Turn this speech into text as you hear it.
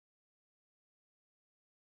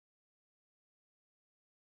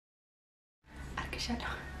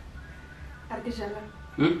አርግዣለው አርግዣለው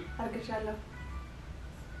አርግዣለው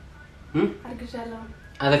አርግዣለው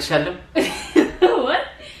አለቅሻለሁ what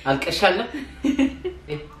አልቀሻለሁ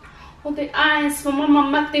Und die Eins von Mama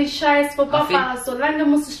macht den Scheiß von Papa. Solange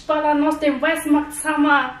muss ich sparen, aus dem Weiß macht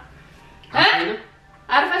Sama. Hä?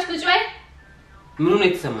 Arfash kuchway? ምኑን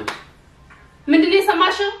የተሰማሽ? ምንድን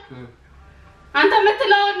የሰማሽው? አንተ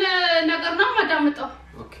የምትለውን ነገር ነው ማዳምጠው።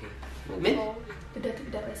 ኦኬ ምን?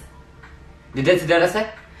 ልደት ደረሰ?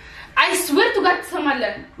 I swear to God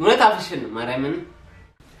ትሰማለህ? እውነት አፍሽን ማርያምን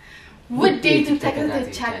ውድ የዩቲዩብ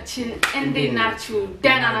ተከታታዮቻችን እንዴት ናችሁ?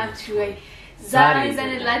 ደህና ናችሁ ወይ? ዛሬ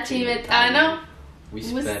ዘንላችሁ የመጣ ነው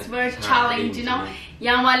ዊስፐር ቻሌንጅ ነው ያ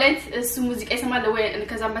ማለት እሱ ሙዚቃ ይሰማል ወይ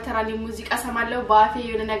ከዛም በተራኒ ሙዚቃ ሰማለው ባፌ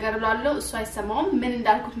የሆነ ነገር ላለው እሱ አይሰማውም ምን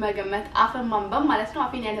እንዳልኩት መገመት አፈን ማንበብ ማለት ነው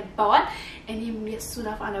አፌን ያነባዋል እኔም የሱን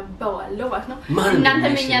አፍ አነባዋለሁ ማለት ነው እናንተ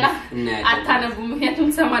መኛና አታነቡ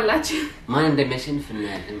ምክንያቱም ሰማላችሁ ማን እንደሚያሸንፍ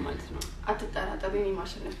እናያለን ማለት ነው አትጠራጠሩኝ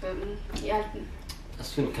ማሸነፍ ያል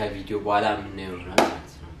እሱን ከቪዲዮ በኋላ ምን ነው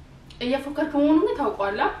ማለት ነው እየፎከርኩ መሆኑን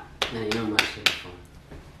ታውቃላ ነው ማሸነፍ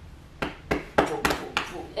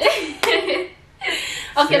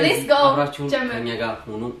Okay, let's go. ከኛ ጋር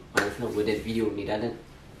ሆኖ ማለት ነው ወደ ቪዲዮ እንሄዳለን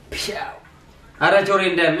ፒያው አራ ጆሬ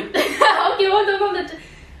እንደምን Okay, hold on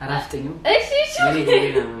አራፍተኙ እሺ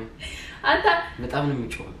አንተ በጣም ነው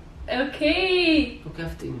የሚጮህ Okay.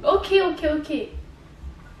 አፍተኙ Okay.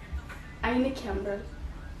 አይነክ ያምራል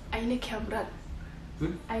አይነክ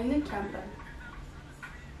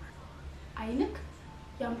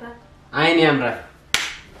ያምራል አይን ያምራል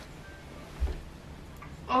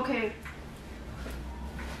Okay.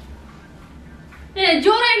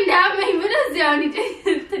 ጆሮ እንዳያመኝ ምን እዚያው ነው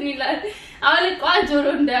ትንይላል አሁን ቋ ጆሮ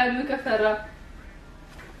እንዳያመኝ ከፈራ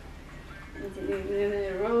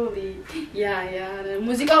ያ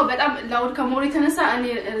ሙዚቃው በጣም ላውድ ከሞሪ ተነሳ እኔ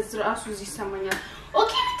ራሱ እዚህ ይሰማኛል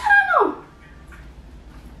ኦኬ ተራ ነው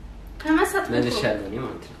ከመሳት መልሻለሁ እኔ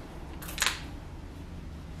ማለት ነው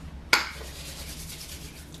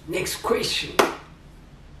next question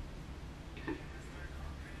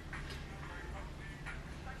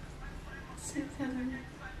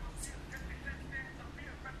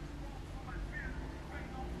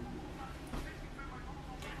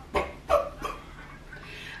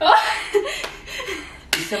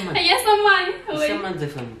ይሰማል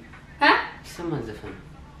ዘፈኑ ይሰማል ዘፈኑ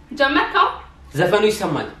ጀመርካው ዘፈኑ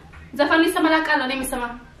ይሰማል አቃለው እኔ የምሰማ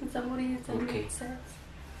ዘሙሪ ኦኬ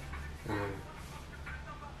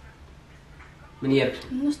ምን ያርክ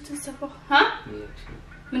ንስተሰፋ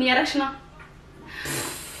ምን ያረክሽ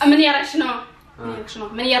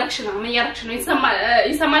ነው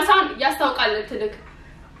ይሰማል ሳን ያስታውቃል ትልቅ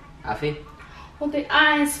አፌ Und die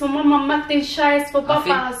Eins von Mama macht den Scheiß von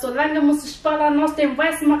Papa. Solange muss ich sparen, aus dem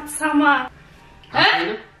Weiß macht Sama. Hä?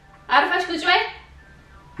 Arfash kuchway?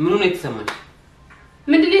 ምኑን የተሰማሽ?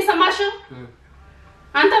 ምንድን የሰማሽው?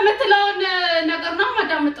 አንተ የምትለውን ነገር ነው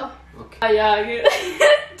ማዳምጠው። ኦኬ ያ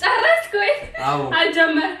ጨረስኩ ወይ? አዎ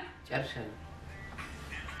አልጀመር ጨርሻለሁ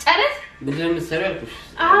ጨረስ ምንድን ነው የምትሰሪው አልኩሽ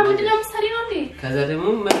ምንድን ነው የምትሰሪው እንዴ ከዛ ደግሞ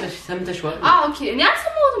መለሽ ሰምተሽዋል ኦኬ እኔ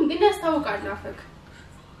አልሰማሁትም ግን ያስታውቃል አፈክ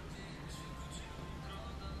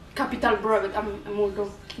Capital Bro በጣም ሞልዶ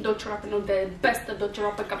ዶች ራፕ ነው the best ዶች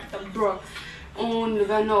ራፕ Capital Bro und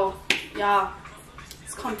wenn no ja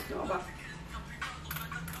es kommt nur aber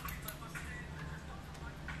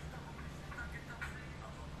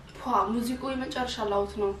ሙዚቃው የመጨረሻ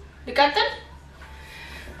ላውት ነው ልቀጥል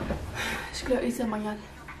እስኪ ይሰማኛል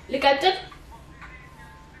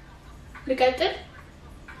ልቀጥል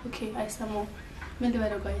ኦኬ አይሰማው ምን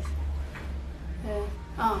ልበለው ጋይስ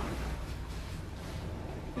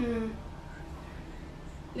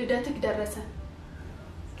ልደትክ ደረሰ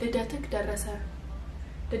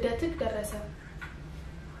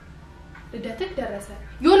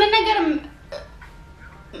የሆነ ነገር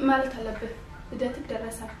ማለት አለብህ ልደትክ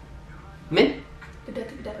ደረሰ ምን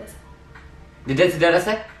ልደት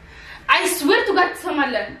ደረሰ I swear to God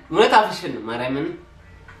ትሰማለህ እውነት አፍሽን ማርያምን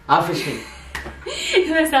አፍሽን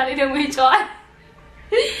ለምሳሌ ደግሞ ይጫዋል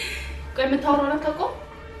ቆይ የምታወራው አታውቀው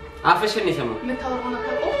አፍሽን ይሰማው የምታወራው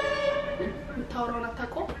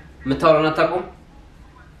አታውቀው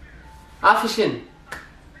አፍሽን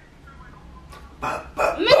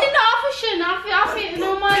ምንድነው አፍሽን አፍ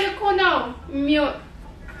ነው ማለት ነው ሚዮ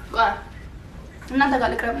ቆይ እናንተ ጋር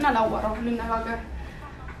ልቅረብና ላዋራው ልንነጋገር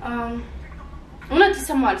እውነት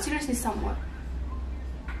ይሰማል ሲሪየስሊ ይሰማል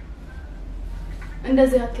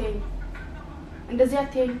እንደዚህ አትይኝ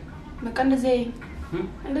በቃ እንደዚህ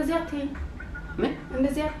አትይኝ ምን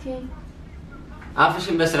እንደዚህ አትይኝ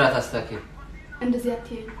አፍሽን በስርዓት አስተካክል እንደዚህ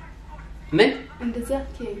አትይኝ ምን እንደዚህ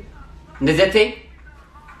አትይኝ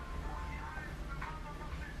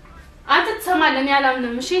ይገርማል እኔ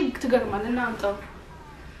አላምንም እሺ ትገርማል እና አንተው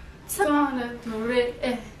ሰማነት ኑሬ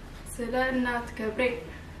ስለናት ከብሬ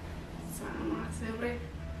ሰማት ሰብሬ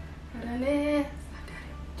ረኔ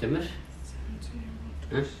ጀመር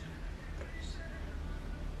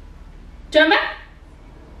ጀመር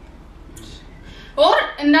ኦር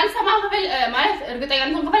እንዳልሰማ ከፈል ማለት እርግጠኛ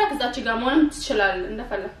ነኝ ከፈለክ እዛች ጋር መሆንም ትችላል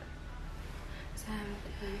እንደፈለክ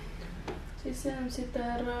ሲሰም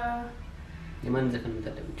ሲጠራ የማን ዘፈን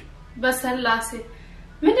የምታዳምጪው በሰላሴ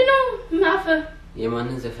ምንድነው ማፈ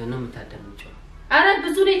የማንን ዘፈን ነው የምታዳምጪው አረ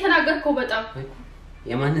ብዙ ነው የተናገርከው በጣም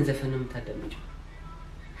የማንን ዘፈን ነው የምታዳምጪው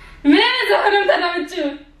ምን ዘፈን ነው የምታዳምጪው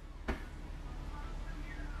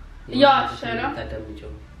ያ ሸራ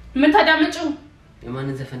የምታዳምጪው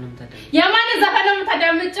የማንን ዘፈን ነው የምታዳምጪው የማንን ዘፈን ነው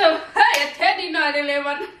የምታዳምጪው የቴዲ ነው አይደል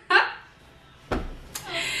የማን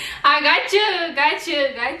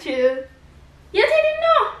ጋች የቴዲ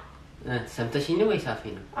ነው ሰምተሽኝ ነው ወይስ አፌ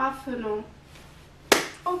ነው አፍ ነው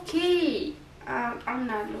ኦኬ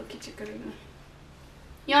አምናለሁ ኦኬ ችግር የለም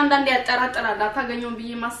ያው አንዳንዴ ያጠራጥራል አታገኘው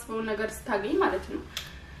ብዬ ማስበው ነገር ስታገኝ ማለት ነው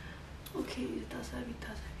ኦኬ ታሳቢ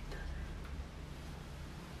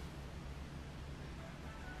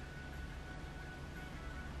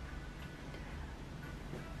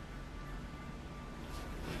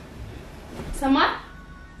ሰማ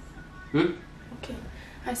ኦኬ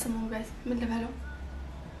አይ ሰማው ጋይስ ምን ልበለው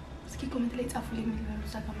እስኪ ኮሜንት ላይ ጻፉልኝ ምን ልበለው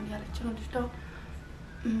እዛ ጋር ምን ያለች ነው ልጅቷ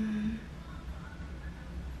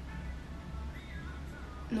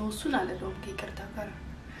ነው እሱን አለለው ከይቅርታ ጋር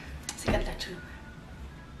ሲቀልዳችሁ ነው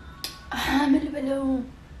ምን ልበለው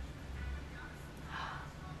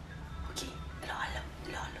ኦኬ ለዋለው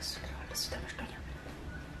እሱ ተመሽቶኛል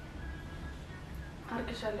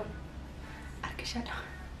አርግዣለው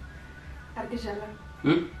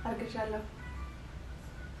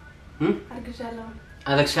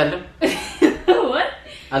አለቅሻለሁ what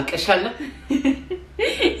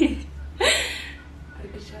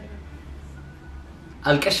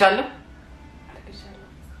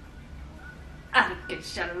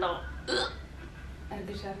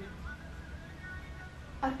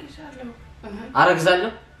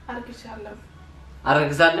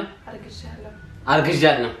አልቀሻለሁ አልቀሻለሁ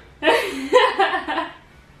አርግዣለሁ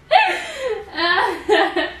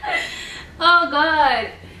oh god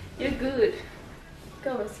you're good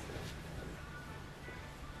go us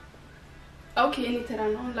okay any tera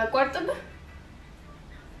no la quartaba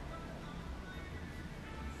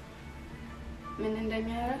ምን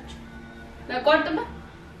እንደሚያራችሁ la quartaba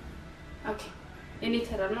okay any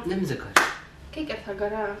tera no ለምን ዘጋሽ ከይቅርታ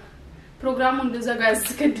ጋር ፕሮግራሙ እንደዘጋ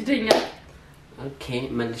ያስከድደኛል ኦኬ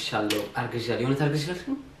መልሻለሁ አርግዣለሁ የሆነ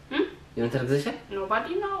ታርግዣለሁ የሆነ ታርግዘሻል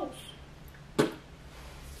nobody knows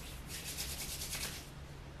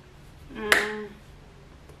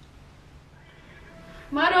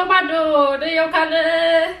ማዶ ደየው ካለ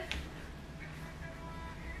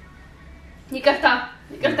ይቅርታ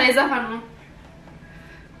ይዘፋን ነው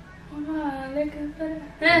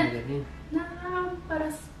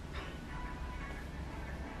ናምበረስ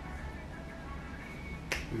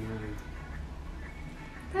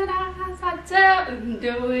ተራሳቸው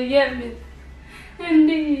እንደው የምን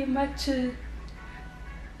እንዲመች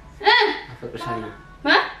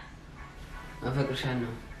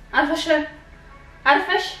አፈቅርሻለሁ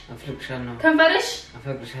አርፈሽ አፈቅርሻለሁ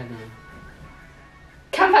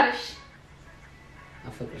ከንፈርሽ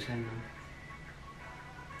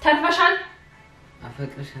ተርፈሻል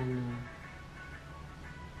አፈቅርሻለሁ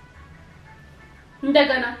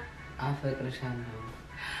እንደገና አፈቅርሻለሁ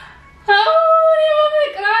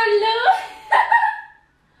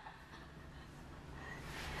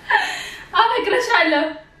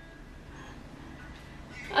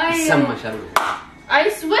ይሰማሻል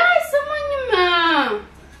አይስወር አይሰማኝም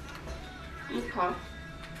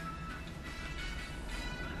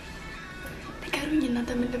ትከሩኝ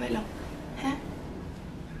እናንተ ምን ልበላው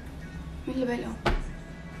ምን ልበላው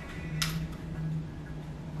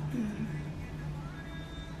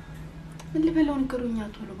ንገሩኛ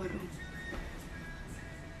ቶሎ በሉ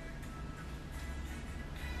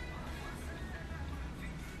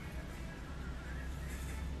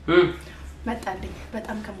መጣልኝ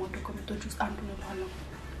በጣም ከመወደው ኮሜንቶች ውስጥ አንዱ ነው ባለው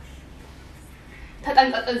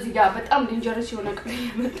ተጠንቀቀ እዚህ ጋር በጣም ዴንጀረስ የሆነ ቀይ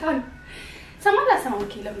መጣል ሰማላ ሰማው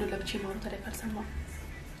ኦኬ ለምን ለብቻ ማሩ ተደካል ሰማው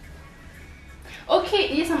ኦኬ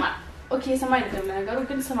እየሰማ ኦኬ ሰማ አይደለም ነገሩ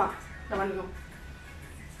ግን ሰማ ለማንኛውም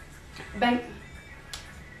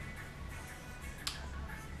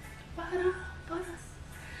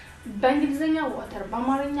በእንግሊዘኛ ዋተር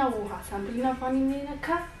በአማርኛ ውሃ ሳምፕሊና ፋኒ ነካ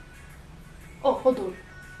ሆዶ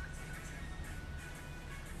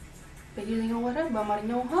በእንግሊዘኛ ዋተር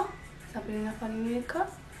በአማርኛ ውሃ ሳምፕሊና ፋኒ ነካ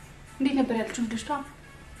እንዴት ነበር ያልኩት ልጅቷ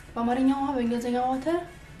በአማርኛው ውሃ በእንግሊዘኛው ዋተር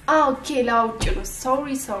ኦኬ ላውጭ ነው ሶሪ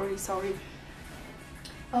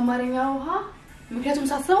በአማርኛው ውሃ ምክንያቱም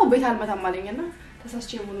ሳስበው ቤት አልመጣም አለኝና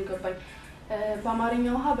ተሳስቼ ሙሉ ገባኝ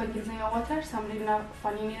በአማርኛው ውሃ በእንግሊዘኛው ዋተር ሳምሪና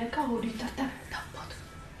ፋኒን ነካ ሆዲ ተርተር ታባቱ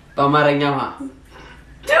በአማርኛው ውሃ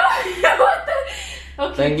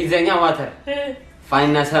ኦኬ በእንግሊዘኛው ዋተር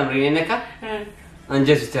ፋኒና ሳምሪን ነካ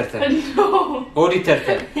አንጀት ተርተር ሆዲ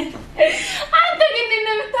ተርተር አንተ ግን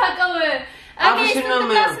እንደምታውቀው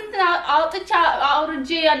ስንት አውጥቻ አውርጄ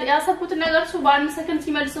ያሰብኩት ነገር እሱ በአንድ ሰከንድ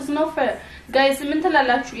ሲመልስስ ነው ጋይስ ምን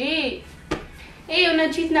ትላላችሁ ይሄ የሆነ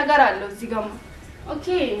ቺት ነገር አለው እዚህ ጋር ኦኬ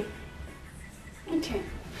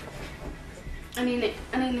እኔ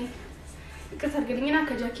ከተርገልኝና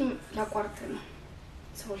ከጃኪም ላቋርጥ ነው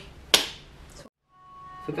ሶሪ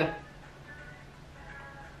ፍቅር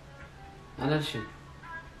አላልሽም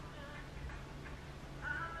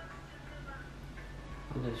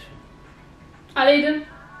አለይደም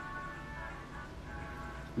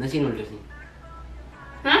መቼ ነው ልደቴ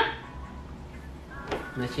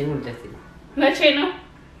መቼ ነው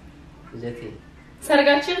ልደቴ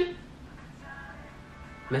ሰርጋችን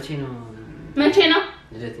መቼ ነው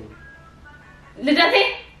ልደቴ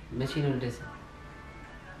መቼ ነው ልደቴ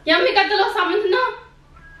የሚቀጥለው ሳምንት ነው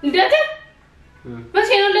ልደቴ መቼ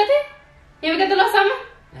ነው ልደቴ የሚቀጥለው ሳምንት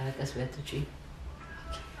አረቀስ በትጪ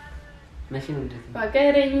መቼ ነው ልደቴ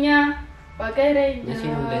ባገረኛ መቼ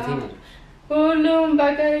ነው ልደቴ ነው ሁሉም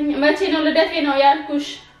ባገረኛ መቼ ነው ልደቴ ነው ያልኩሽ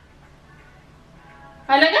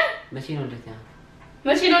አለጋ መቼ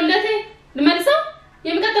ነው ልደቴ ልመልሰው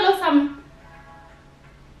የሚቀጥለው ሳምንት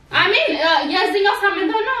አሜን ያዝኛው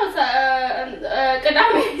ሳምንት ነው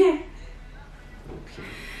ቅዳሜ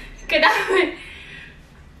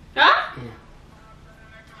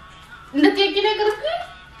እንደዚህ ነገርኩ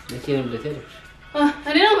መቼ ነው ልደቴ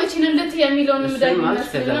እኔ ነው መቼ ነው ልደቴ የሚለውን ምዳኝ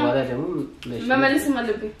ነው መመለስ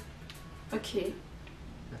አለብኝ ኦኬ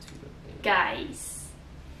ጋይስ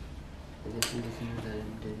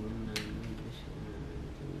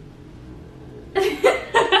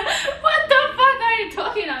What the fuck are you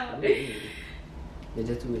talking about?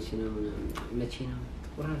 ልደቱ መቼ ነው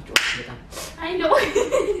ቆራርጮ በጣም I know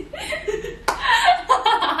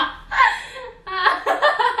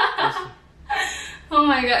Oh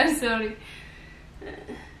my god sorry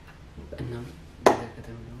እና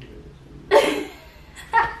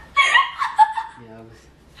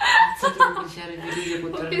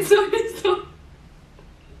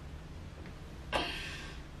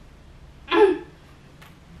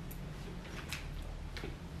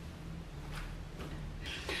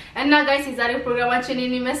እና ጋይስ የዛሬው ፕሮግራማችን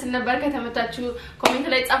እኔ መስል ነበር ከተመታችሁ ኮሜንት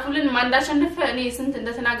ላይ ጻፉልን ማን እንዳሸነፈ እኔ ስንት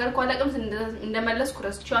እንደተናገርኩ አላቅም ስንት እንደመለስኩ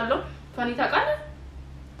ረስቻለሁ ፋኒ ታውቃለ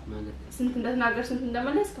ማለት ስንት እንደተናገር ስንት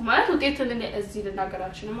እንደመለስኩ ማለት ውጤቱን እኔ እዚህ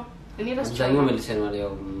ልናገራችሁማ እኔ ረስቻለሁ መልሰናል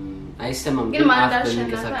ያው አይሰማም ግን ማን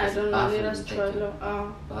እንዳሸነፈ እኔ ረስቻለሁ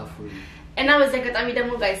ባፉ እና በዛ ገጣሚ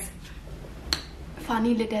ደግሞ ጋይስ ፋኒ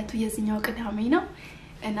ልደቱ የዚህኛው ቅዳሜ ነው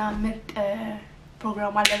እና ምርጥ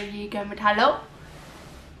ፕሮግራም አለ ይገምታለው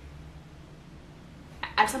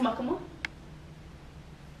አልሰማከሙ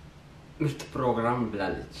ምርጥ ፕሮግራም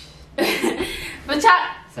ብላለች ብቻ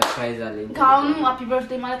ሰርፕራይዝ አለኝ ካሁኑ ሃፒ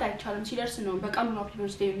በርዝዴይ ማለት አይቻልም ሲደርስ ነው በቃሉ ሃፒ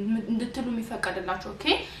በርዝዴይ እንድትሉ የሚፈቀድላችሁ ኦኬ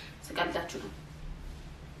ስቀልዳችሁ ነው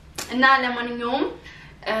እና ለማንኛውም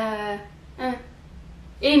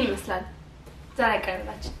ይሄን ይመስላል ዛሬ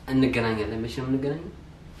ቀርባችን እንገናኛለን መቼም እንገናኛለን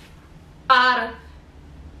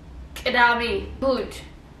ቅዳሜ እሑድ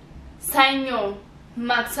ሰኞ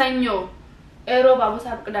ማክሰኞ ሮብ ሐሙስ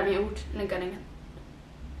ዓርብ ቅዳሜ እሑድ እንገናኛለን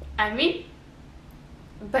አሚን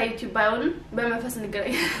በዩቲዩብ ባይሆን በመንፈስ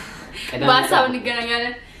እንገናኛለን በሐሳብ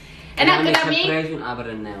እንገናኛለን እና ቅዳሜ ሰርፕራይዙን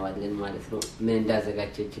አብረን እናየዋለን ማለት ነው ምን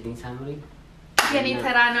እንዳዘጋጀችልኝ ሳምሪ የኔ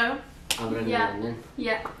ተራ ነው አብረን እናያለን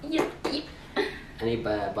እኔ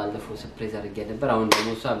ባለፈው ሰርፕራይዝ አድርጌ ነበር አሁን ደግሞ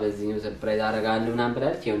እሷ በዚህኛው ሰርፕራይዝ አደርጋለሁ ምናምን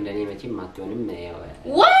ብላለች ይኸው እንደኔ መቼም አትሆንም ያው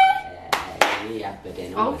እኔ ያበደ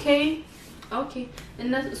ነው ኦኬ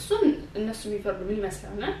እነሱ የሚፈርዱ ምን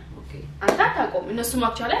ይመስላል ኦኬ አንተ አታቆም እነሱ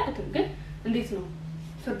ማክቻላ ያቁም ግን እንዴት ነው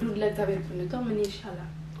ፍርዱን ለእግዚአብሔር ብንተው ምን ይሻላል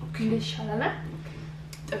ኦኬ ይሻላል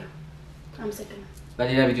ጥሩ አመሰግናለሁ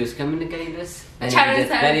በሌላ ቪዲዮ እስከምንገናኝ ድረስ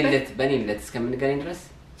በሌለት እስከምንገናኝ ድረስ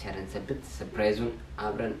ቻለን ሰብት ሰርፕራይዙን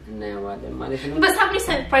አብረን እናየዋለን ማለት ነው በሳምሪ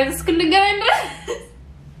ሰርፕራይዝ እስክንገናኝ ድረስ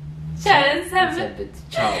ቻለን ሰብት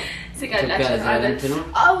ቻው ሲቀጥላችሁ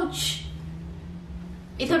አውች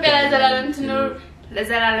ኢትዮጵያ ለዘላለም ትኑር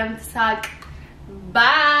ለዘላለም ትሳቅ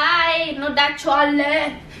ባይ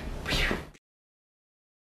እንወዳችኋለን